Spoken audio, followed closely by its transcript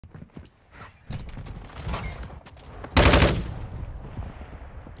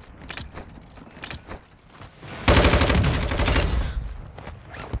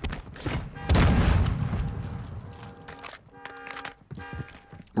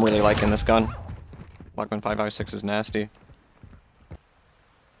I'm really liking this gun. Lachmann 5.56 is nasty.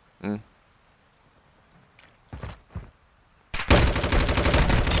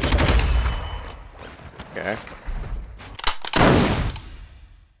 Okay.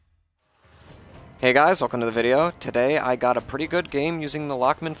 Hey guys, welcome to the video. Today I got a pretty good game using the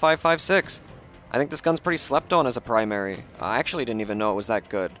Lachmann 5.56. I think this gun's pretty slept on as a primary. I actually didn't even know it was that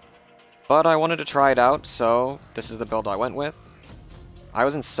good. But I wanted to try it out, so this is the build I went with. I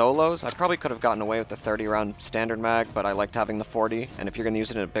was in solos. I probably could have gotten away with the 30 round standard mag, but I liked having the 40, and if you're going to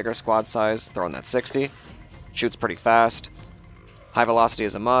use it in a bigger squad size, throw in that 60. Shoots pretty fast. High velocity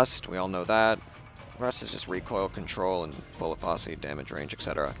is a must, we all know that. The rest is just recoil control and bullet velocity, damage range,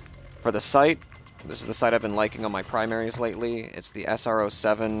 etc. For the sight, this is the sight I've been liking on my primaries lately. It's the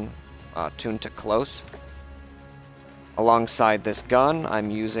SR07 tuned to close. Alongside this gun,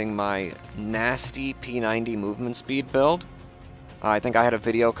 I'm using my nasty P90 movement speed build. I think I had a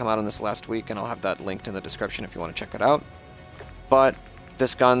video come out on this last week, and I'll have that linked in the description if you want to check it out. But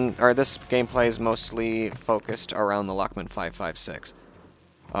this gun, or this gameplay is mostly focused around the Lachmann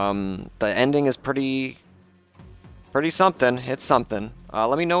 5.56. The ending is pretty something. It's something.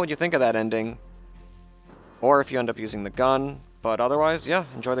 Let me know what you think of that ending, or if you end up using the gun. But otherwise, yeah,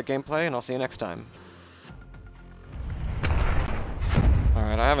 enjoy the gameplay, and I'll see you next time.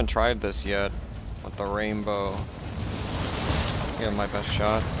 Alright, I haven't tried this yet with the rainbow. Give my best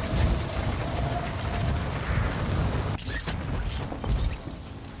shot.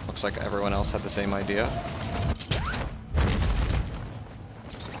 Looks like everyone else had the same idea.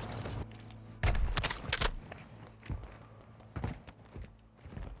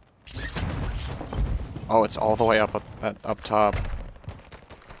 Oh, it's all the way up top.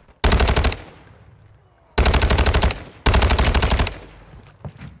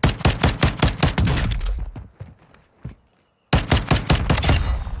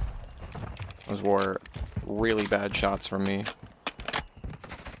 Those were really bad shots from me.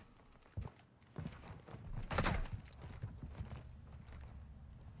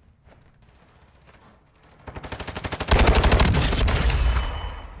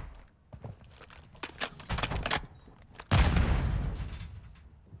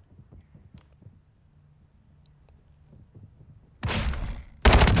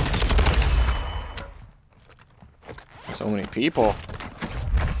 So many people.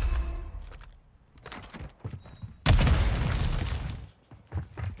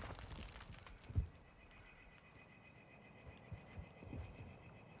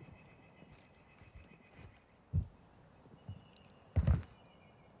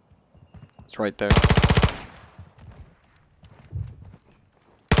 It's right there.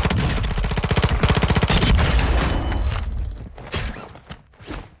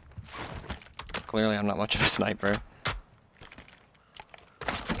 Clearly, I'm not much of a sniper.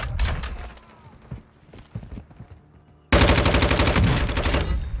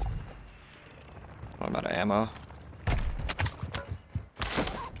 I'm out of ammo.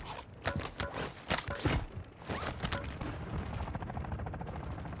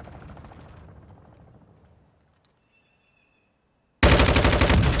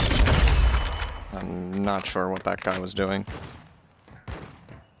 I'm not sure what that guy was doing.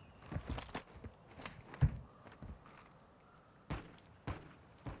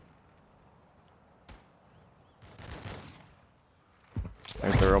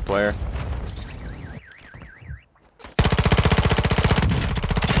 There's the real player.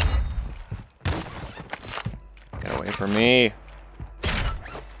 Get away from me.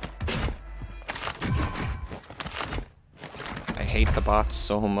 I hate the bots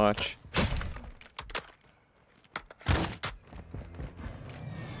so much.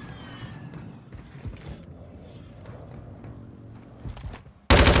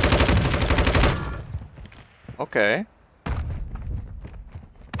 Okay.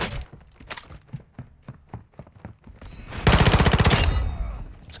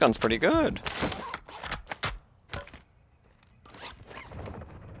 This gun's pretty good.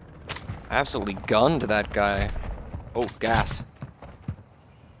 I absolutely gunned that guy. Oh, gas.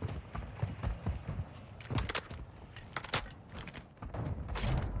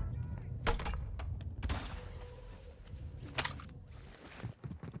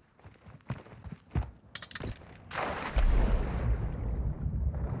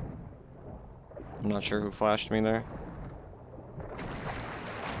 I'm not sure who flashed me there.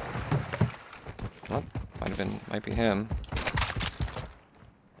 Well, might be him.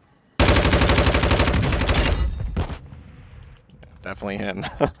 Definitely him.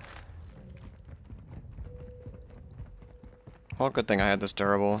 Well, good thing I had this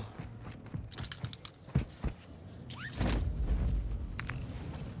durable.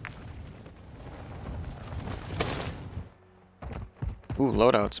 Ooh,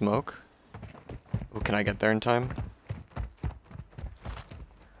 loadout smoke. Ooh, can I get there in time?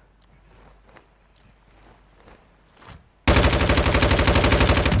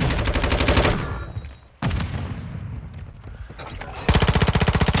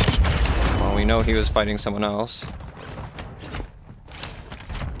 Well, we know he was fighting someone else.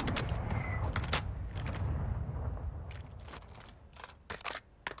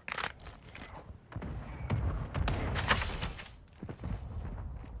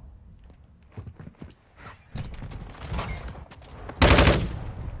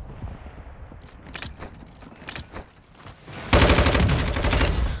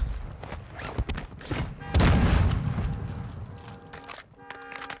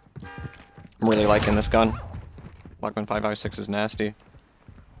 I'm really liking this gun. Lachmann 556 is nasty.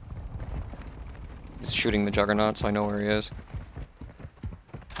 He's shooting the Juggernaut, so I know where he is.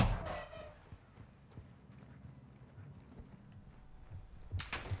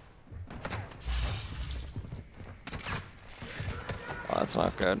 Oh, that's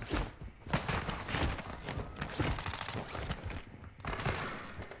not good.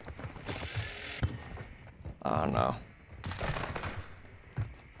 Oh no.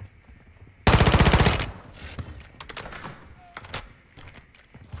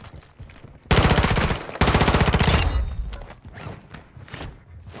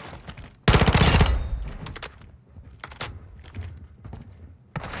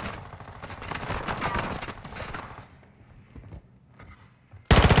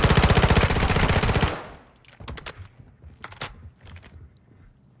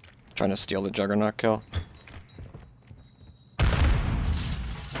 Trying to steal the Juggernaut kill.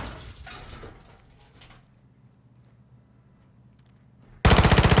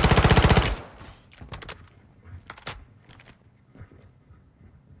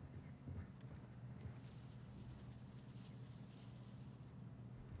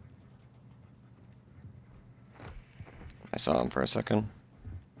 I saw him for a second.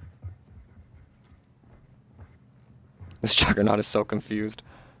 This Juggernaut is so confused.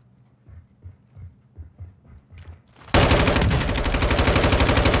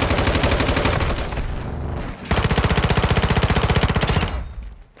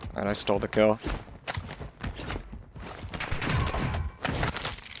 Alright, I stole the kill.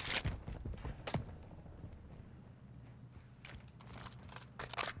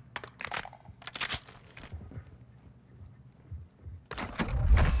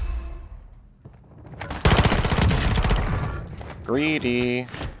 Greedy.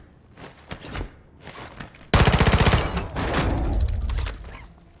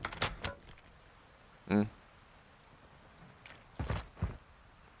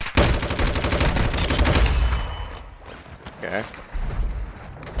 Okay.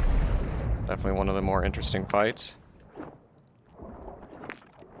 Definitely one of the more interesting fights.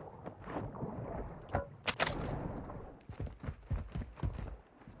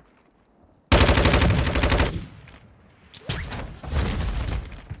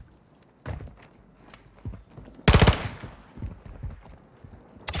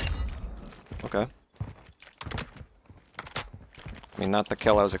 Okay. I mean, not the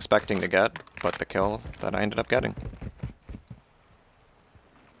kill I was expecting to get, but the kill that I ended up getting.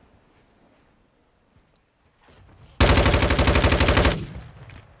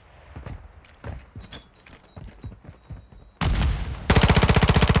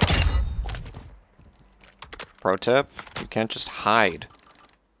 Pro tip, you can't just hide.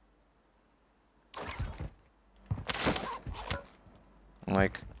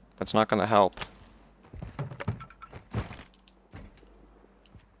 Like, that's not gonna help.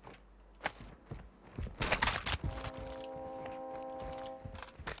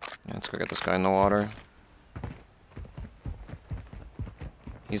 Yeah, let's go get this guy in the water.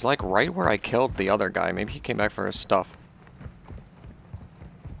 He's like right where I killed the other guy. Maybe he came back for his stuff.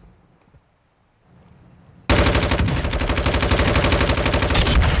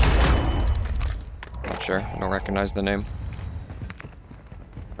 Not sure. I don't recognize the name.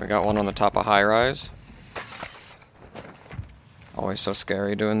 I got one on the top of high rise. Always so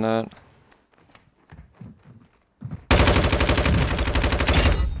scary doing that.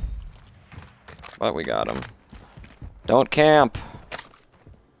 But we got him. Don't camp!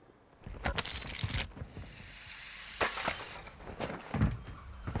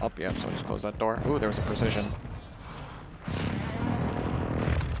 Up, yep, so just close that door. Ooh, there was a precision.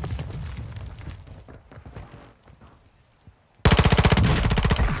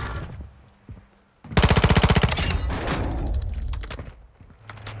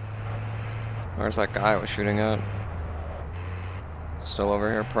 Where's that guy I was shooting at? Still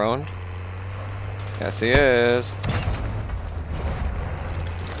over here prone? Yes, he is.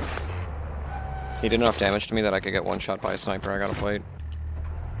 He did enough damage to me that I could get one shot by a sniper. I got a plate.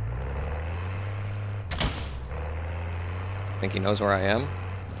 Think he knows where I am?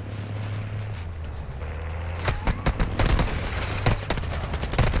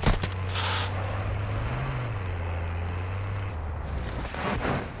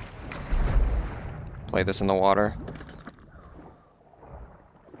 Play this in the water.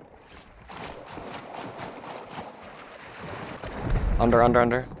 Under.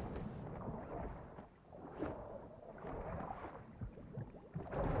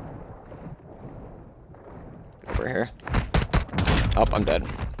 Over here. Oh, I'm dead.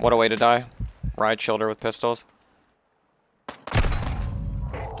 What a way to die. Ride shoulder with pistols.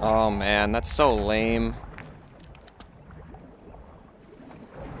 Oh man, that's so lame.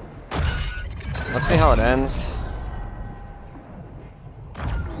 Let's see how it ends.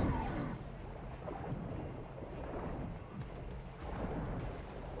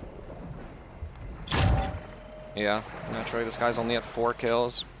 Yeah, naturally this guy's only at 4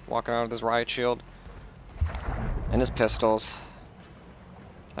 kills, walking around with his riot shield. And his pistols.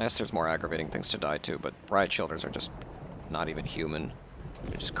 I guess there's more aggravating things to die to, but riot shielders are just not even human.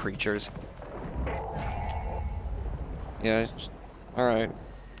 They're just creatures. Yeah, alright.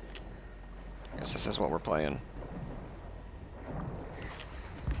 I guess this is what we're playing.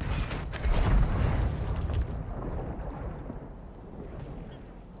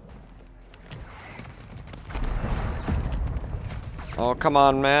 Oh, come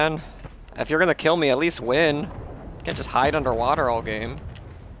on, man. If you're gonna kill me, at least win. You can't just hide underwater all game.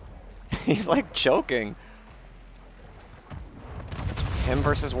 He's like choking. It's him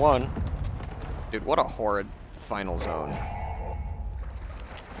versus 1. Dude, what a horrid final zone.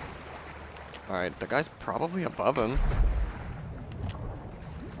 Alright, the guy's probably above him.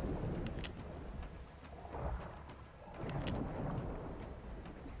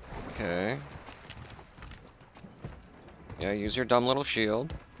 Okay. Yeah, use your dumb little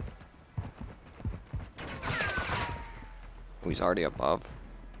shield. Oh, he's already above.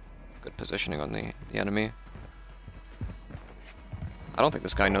 Good positioning on the enemy. I don't think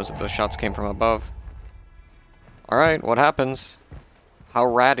this guy knows that those shots came from above. Alright, what happens? How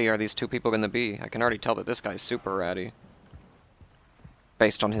ratty are these two people going to be? I can already tell that this guy's super ratty.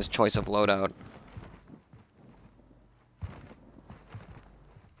 Based on his choice of loadout.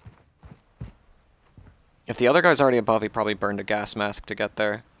 If the other guy's already above, he probably burned a gas mask to get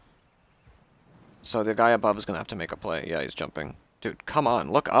there. So the guy above is going to have to make a play. Yeah, he's jumping. Dude, come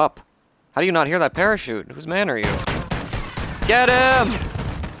on, look up. How do you not hear that parachute? Whose man are you? Get him!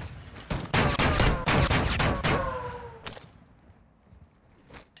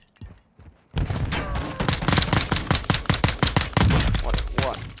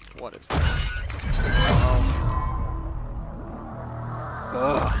 What is this?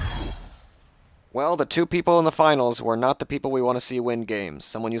 Ugh. Well, the two people in the finals were not the people we want to see win games.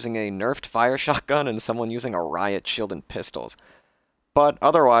 Someone using a nerfed fire shotgun and someone using a riot shield and pistols. But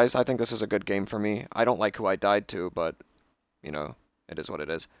otherwise, I think this was a good game for me. I don't like who I died to, but, you know, it is what it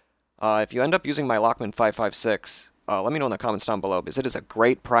is. If you end up using my Lachmann 556, let me know in the comments down below, because it is a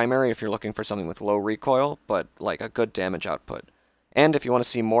great primary if you're looking for something with low recoil, but, like, a good damage output. And if you want to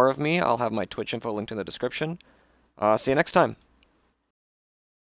see more of me, I'll have my Twitch info linked in the description. See you next time.